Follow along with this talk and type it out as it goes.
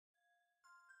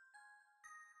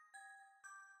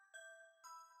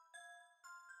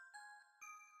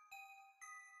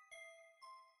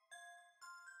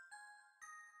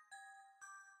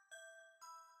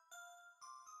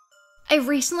I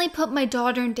recently put my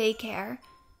daughter in daycare.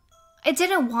 I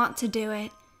didn't want to do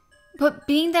it, but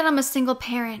being that I'm a single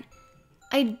parent,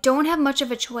 I don't have much of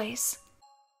a choice.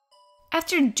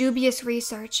 After dubious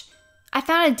research, I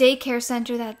found a daycare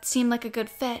center that seemed like a good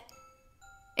fit.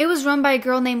 It was run by a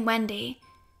girl named Wendy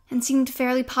and seemed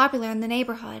fairly popular in the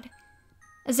neighborhood,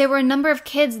 as there were a number of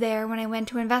kids there when I went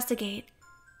to investigate.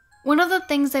 One of the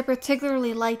things I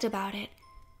particularly liked about it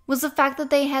was the fact that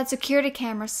they had security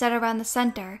cameras set around the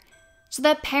center so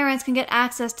that parents can get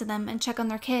access to them and check on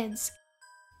their kids.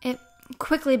 It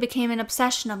quickly became an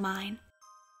obsession of mine.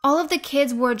 All of the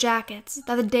kids wore jackets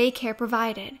that the daycare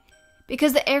provided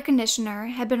because the air conditioner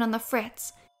had been on the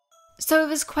fritz, so it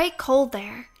was quite cold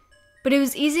there, but it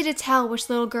was easy to tell which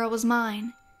little girl was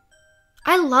mine.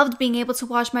 I loved being able to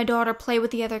watch my daughter play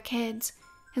with the other kids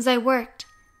as I worked,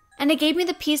 and it gave me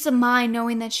the peace of mind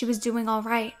knowing that she was doing all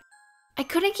right. I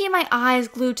couldn't keep my eyes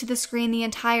glued to the screen the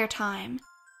entire time,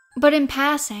 but in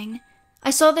passing,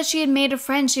 I saw that she had made a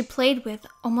friend she played with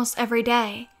almost every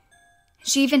day.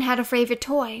 She even had a favorite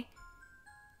toy.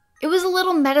 It was a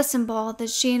little medicine ball that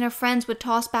she and her friends would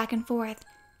toss back and forth.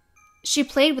 She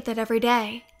played with it every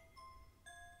day.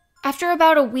 After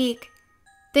about a week,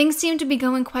 things seemed to be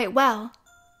going quite well.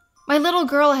 My little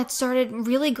girl had started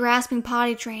really grasping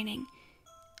potty training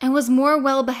and was more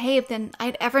well-behaved than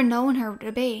I'd ever known her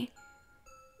to be.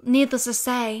 Needless to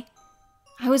say,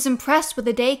 I was impressed with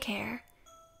the daycare.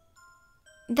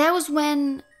 That was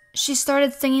when she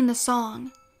started singing the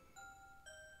song.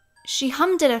 She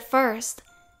hummed it at first,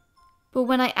 but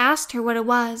when I asked her what it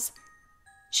was,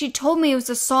 she told me it was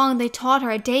a song they taught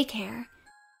her at daycare.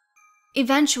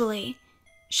 Eventually,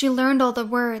 she learned all the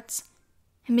words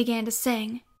and began to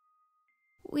sing.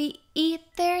 We eat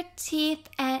their teeth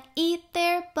and eat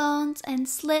their bones and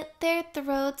slit their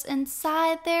throats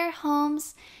inside their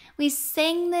homes. We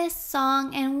sing this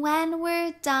song and when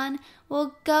we're done,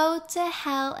 we'll go to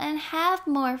hell and have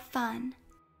more fun.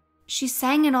 She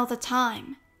sang it all the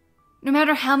time, no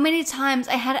matter how many times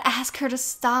I had to ask her to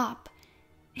stop.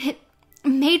 It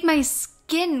made my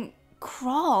skin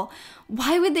crawl.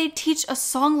 Why would they teach a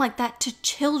song like that to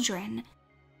children?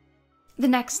 The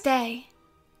next day,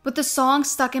 with the song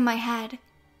stuck in my head,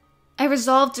 I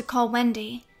resolved to call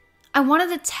Wendy. I wanted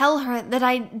to tell her that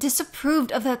I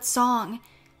disapproved of that song,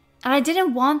 and I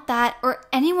didn't want that or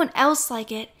anyone else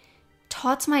like it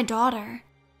taught to my daughter.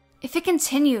 If it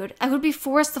continued, I would be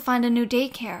forced to find a new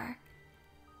daycare.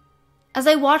 As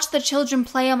I watched the children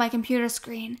play on my computer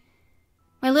screen,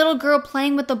 my little girl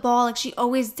playing with the ball like she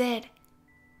always did,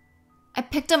 I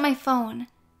picked up my phone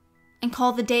and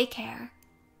called the daycare.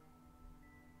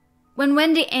 When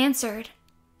Wendy answered,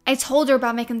 I told her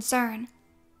about my concern.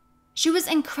 She was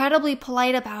incredibly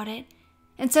polite about it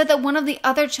and said that one of the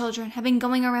other children had been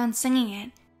going around singing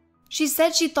it. She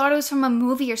said she thought it was from a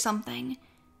movie or something,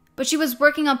 but she was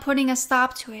working on putting a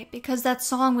stop to it because that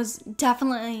song was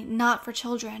definitely not for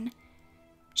children.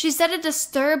 She said it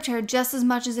disturbed her just as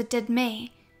much as it did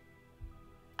me.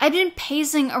 I'd been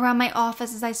pacing around my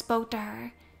office as I spoke to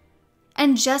her,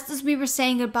 and just as we were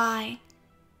saying goodbye,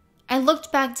 I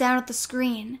looked back down at the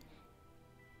screen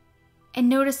and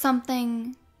noticed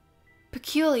something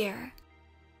peculiar.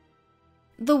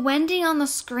 The Wendy on the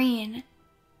screen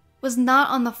was not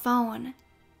on the phone,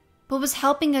 but was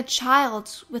helping a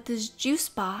child with his juice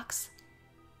box.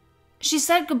 She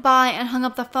said goodbye and hung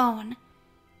up the phone,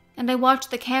 and I watched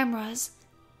the cameras,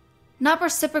 not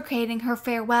reciprocating her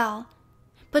farewell,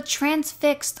 but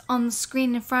transfixed on the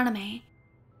screen in front of me.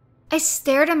 I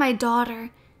stared at my daughter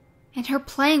and her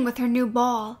playing with her new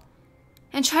ball,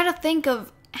 and tried to think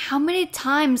of how many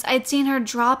times I'd seen her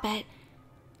drop it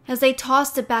as they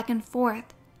tossed it back and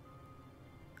forth.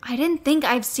 I didn't think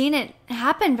I've seen it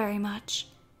happen very much.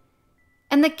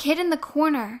 And the kid in the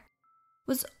corner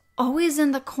was always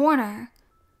in the corner,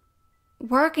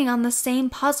 working on the same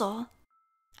puzzle.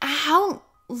 How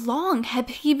long had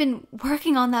he been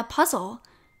working on that puzzle?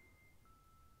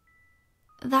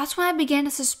 That's when I began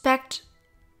to suspect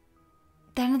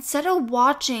that instead of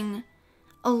watching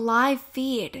a live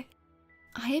feed,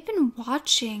 I had been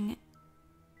watching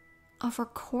a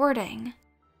recording.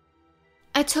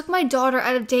 I took my daughter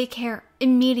out of daycare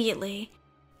immediately.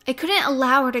 I couldn't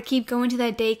allow her to keep going to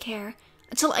that daycare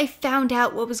until I found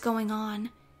out what was going on.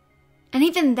 And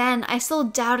even then, I still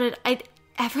doubted I'd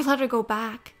ever let her go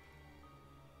back.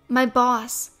 My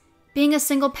boss, being a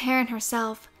single parent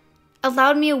herself,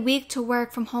 allowed me a week to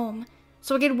work from home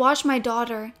so I could watch my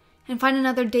daughter and find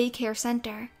another daycare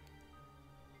center.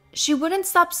 She wouldn't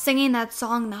stop singing that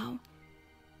song though.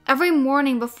 Every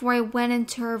morning before I went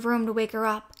into her room to wake her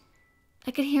up,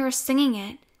 I could hear her singing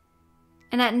it.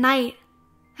 And at night,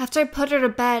 After I put her to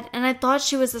bed and I thought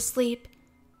she was asleep,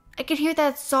 I could hear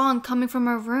that song coming from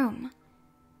her room.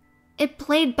 It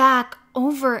played back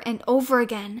over and over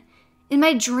again, in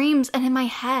my dreams and in my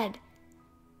head.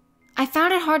 I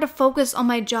found it hard to focus on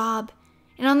my job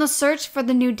and on the search for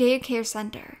the new daycare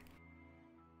center.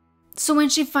 So when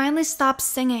she finally stopped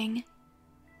singing,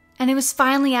 and it was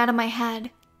finally out of my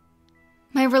head,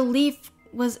 my relief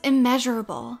was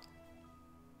immeasurable.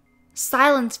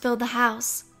 Silence filled the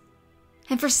house,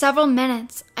 and for several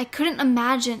minutes I couldn't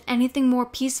imagine anything more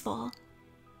peaceful.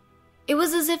 It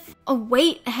was as if a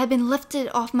weight had been lifted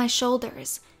off my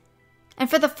shoulders, and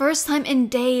for the first time in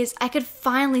days I could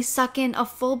finally suck in a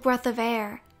full breath of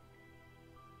air.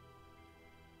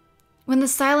 When the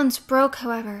silence broke,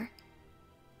 however,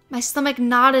 my stomach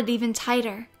knotted even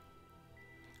tighter.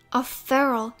 A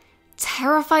feral,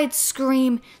 terrified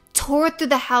scream tore through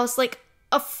the house like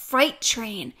a freight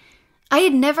train. I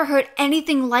had never heard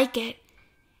anything like it.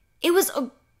 It was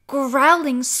a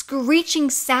growling, screeching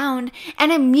sound,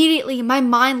 and immediately my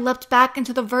mind leapt back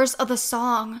into the verse of the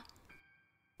song.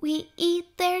 We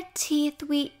eat their teeth,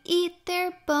 we eat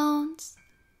their bones.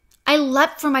 I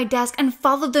leapt from my desk and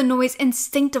followed the noise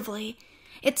instinctively.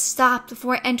 It stopped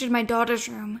before I entered my daughter's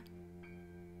room,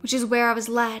 which is where I was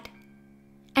led.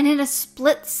 And in a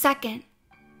split second,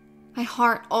 my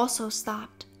heart also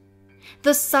stopped.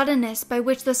 The suddenness by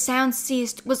which the sound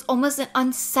ceased was almost as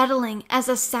unsettling as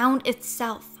the sound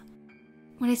itself.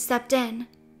 When I stepped in,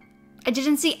 I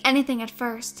didn't see anything at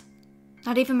first,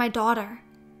 not even my daughter.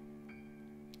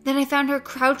 Then I found her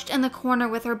crouched in the corner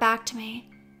with her back to me.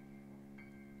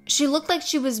 She looked like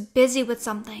she was busy with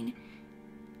something,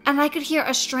 and I could hear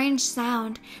a strange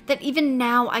sound that even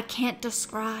now I can't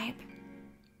describe.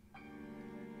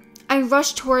 I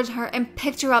rushed towards her and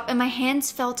picked her up, and my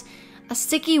hands felt a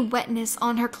sticky wetness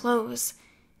on her clothes.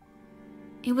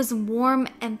 It was warm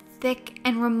and thick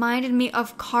and reminded me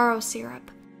of Caro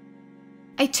syrup.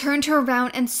 I turned her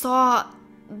around and saw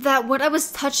that what I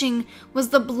was touching was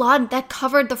the blood that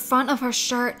covered the front of her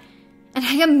shirt, and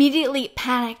I immediately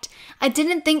panicked. I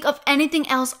didn't think of anything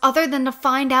else other than to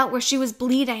find out where she was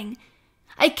bleeding.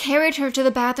 I carried her to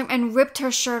the bathroom and ripped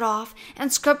her shirt off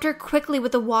and scrubbed her quickly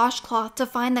with a washcloth to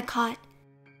find the cut.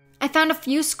 I found a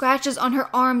few scratches on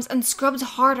her arms and scrubbed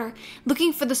harder,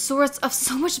 looking for the source of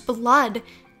so much blood.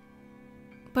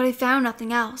 But I found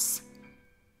nothing else.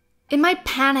 In my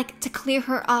panic to clear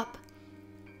her up,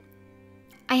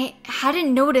 I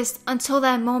hadn't noticed until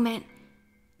that moment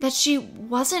that she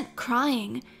wasn't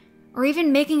crying or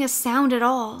even making a sound at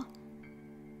all.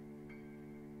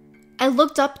 I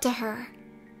looked up to her,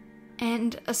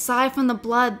 and aside from the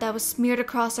blood that was smeared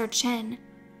across her chin,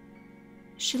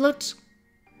 she looked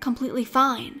completely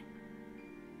fine.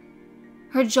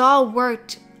 Her jaw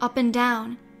worked up and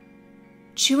down,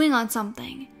 chewing on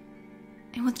something,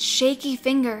 and with shaky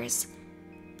fingers,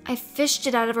 I fished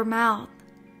it out of her mouth.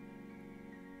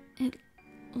 It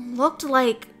looked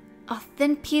like a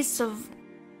thin piece of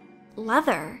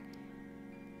leather.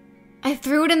 I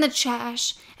threw it in the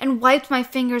trash and wiped my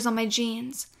fingers on my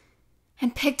jeans,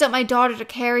 and picked up my daughter to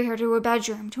carry her to her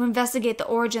bedroom to investigate the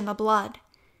origin of the blood.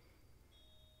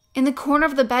 In the corner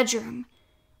of the bedroom,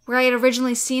 where I had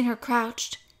originally seen her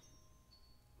crouched,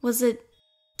 was a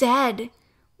dead,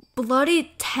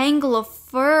 bloody tangle of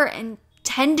fur and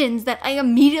tendons that I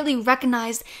immediately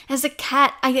recognized as a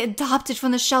cat I had adopted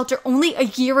from the shelter only a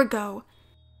year ago.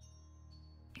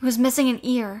 It was missing an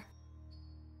ear.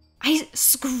 I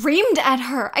screamed at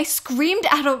her. I screamed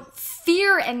out of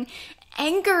fear and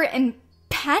anger and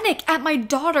panic at my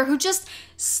daughter, who just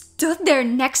stood there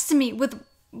next to me with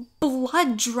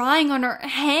blood drying on her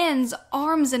hands,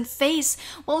 arms, and face,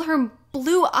 while her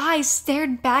blue eyes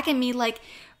stared back at me like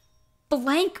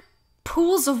blank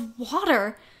pools of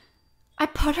water. I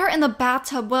put her in the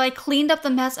bathtub while I cleaned up the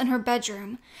mess in her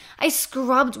bedroom. I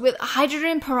scrubbed with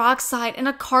hydrogen peroxide and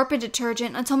a carpet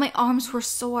detergent until my arms were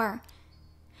sore.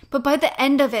 But by the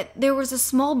end of it, there was a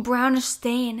small brownish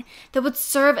stain that would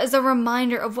serve as a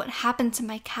reminder of what happened to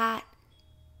my cat.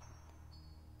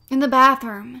 In the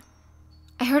bathroom,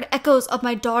 I heard echoes of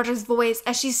my daughter's voice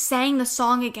as she sang the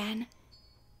song again.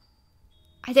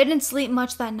 I didn't sleep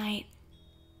much that night.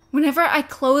 Whenever I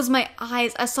closed my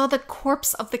eyes, I saw the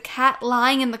corpse of the cat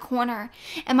lying in the corner,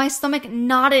 and my stomach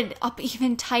knotted up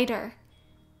even tighter.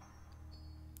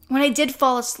 When I did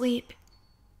fall asleep,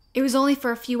 it was only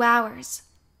for a few hours.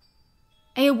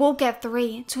 I awoke at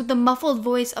 3 to the muffled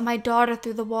voice of my daughter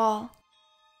through the wall.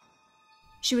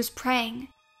 She was praying.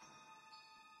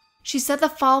 She said the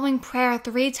following prayer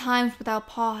 3 times without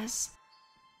pause.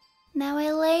 Now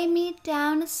I lay me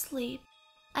down to sleep.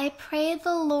 I pray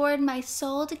the Lord my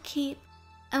soul to keep.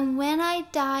 And when I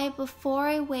die before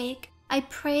I wake, I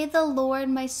pray the Lord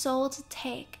my soul to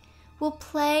take. We'll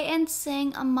play and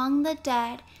sing among the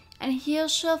dead, and he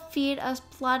shall feed us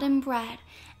blood and bread.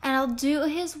 And I'll do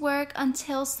his work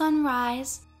until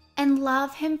sunrise, and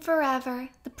love him forever,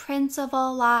 the Prince of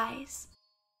all lies.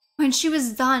 When she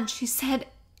was done, she said,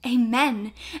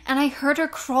 Amen, and I heard her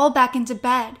crawl back into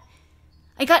bed.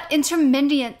 I got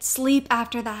intermittent sleep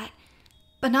after that,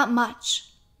 but not much.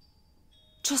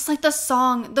 Just like the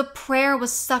song, the prayer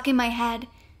was stuck in my head,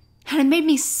 and it made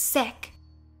me sick.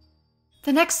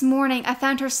 The next morning, I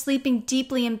found her sleeping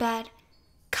deeply in bed,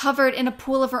 covered in a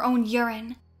pool of her own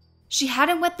urine. She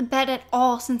hadn't wet the bed at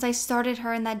all since I started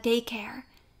her in that daycare.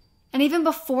 And even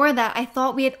before that, I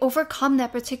thought we had overcome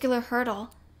that particular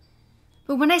hurdle.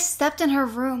 But when I stepped in her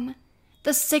room,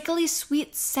 the sickly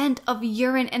sweet scent of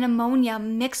urine and ammonia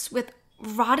mixed with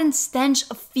rotten stench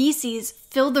of feces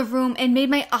filled the room and made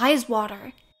my eyes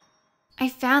water. I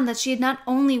found that she had not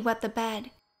only wet the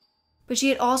bed, but she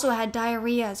had also had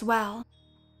diarrhea as well.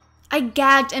 I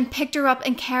gagged and picked her up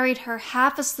and carried her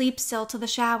half asleep still to the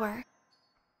shower.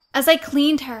 As I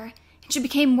cleaned her and she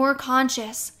became more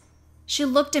conscious, she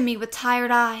looked at me with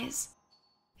tired eyes.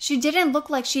 She didn't look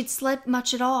like she'd slept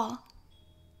much at all.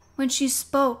 When she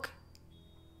spoke,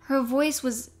 her voice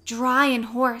was dry and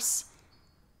hoarse,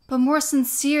 but more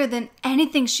sincere than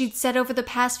anything she'd said over the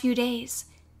past few days.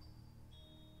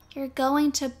 You're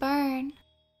going to burn.